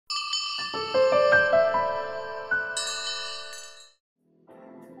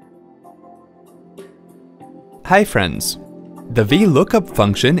Hi friends! The VLOOKUP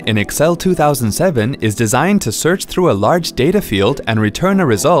function in Excel 2007 is designed to search through a large data field and return a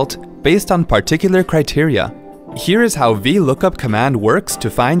result based on particular criteria. Here is how VLOOKUP command works to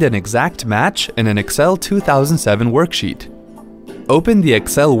find an exact match in an Excel 2007 worksheet. Open the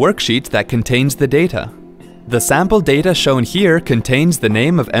Excel worksheet that contains the data. The sample data shown here contains the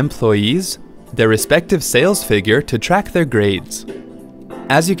name of employees, their respective sales figure to track their grades.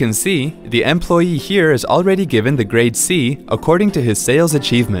 As you can see, the employee here is already given the grade C according to his sales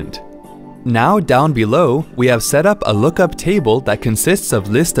achievement. Now down below, we have set up a lookup table that consists of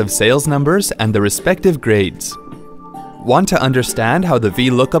list of sales numbers and the respective grades. Want to understand how the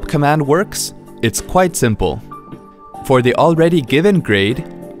VLOOKUP command works? It's quite simple. For the already given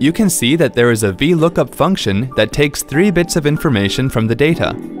grade, you can see that there is a VLOOKUP function that takes 3 bits of information from the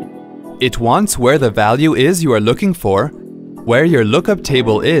data. It wants where the value is you are looking for, where your lookup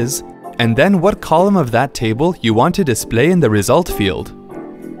table is, and then what column of that table you want to display in the result field.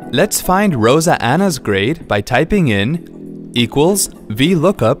 Let's find Rosa Anna's grade by typing in equals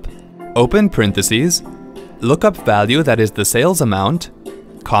VLOOKUP, open parentheses, lookup value that is the sales amount,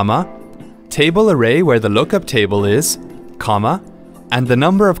 comma, table array where the lookup table is, comma, and the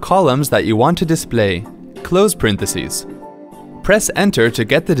number of columns that you want to display, close parentheses. Press enter to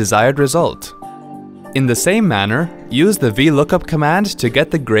get the desired result. In the same manner, use the VLOOKUP command to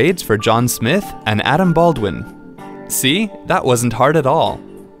get the grades for John Smith and Adam Baldwin. See, that wasn't hard at all.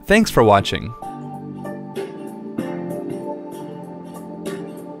 Thanks for watching.